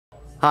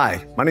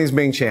Hi, my name is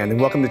Ming Chan and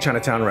welcome to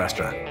Chinatown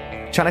Restaurant.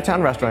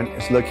 Chinatown Restaurant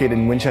is located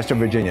in Winchester,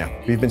 Virginia.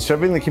 We've been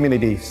serving the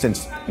community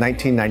since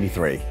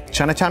 1993.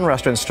 Chinatown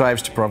Restaurant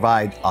strives to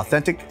provide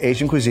authentic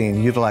Asian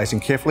cuisine utilizing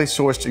carefully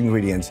sourced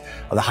ingredients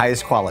of the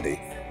highest quality,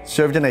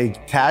 served in a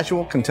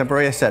casual,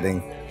 contemporary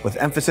setting with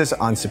emphasis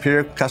on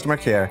superior customer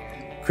care,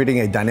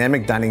 creating a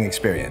dynamic dining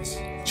experience.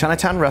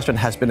 Chinatown Restaurant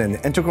has been an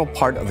integral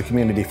part of the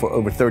community for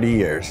over 30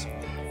 years.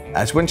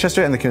 As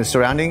Winchester and the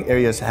surrounding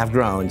areas have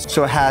grown,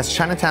 so has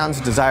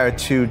Chinatown's desire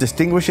to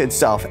distinguish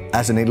itself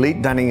as an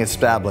elite dining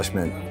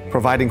establishment,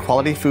 providing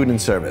quality food and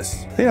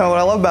service. You know, what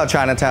I love about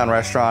Chinatown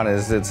Restaurant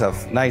is it's a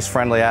nice,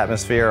 friendly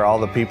atmosphere. All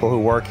the people who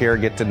work here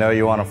get to know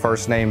you on a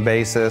first-name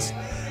basis.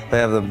 They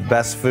have the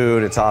best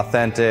food, it's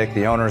authentic.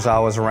 The owner's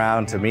always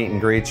around to meet and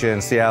greet you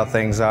and see how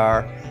things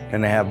are.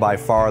 And they have by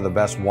far the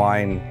best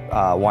wine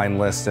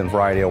list and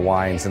variety of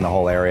wines in the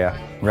whole area.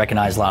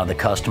 Recognize a lot of the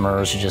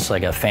customers, it's just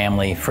like a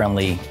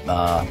family-friendly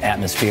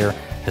atmosphere.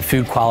 The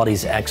food quality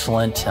is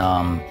excellent,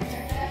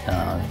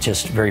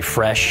 just very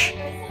fresh.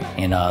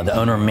 And the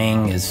owner,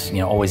 Ming, is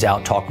always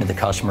out talking to the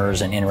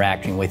customers and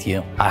interacting with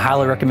you. I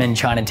highly recommend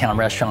Chinatown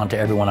Restaurant to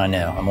everyone I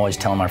know. I'm always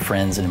telling my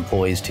friends and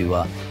employees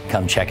to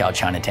come check out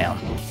Chinatown.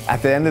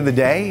 At the end of the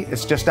day,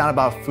 it's just not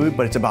about food,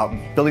 but it's about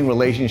building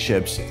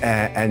relationships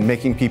and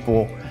making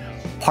people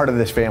part of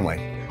this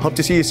family. Hope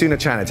to see you soon at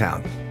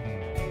Chinatown.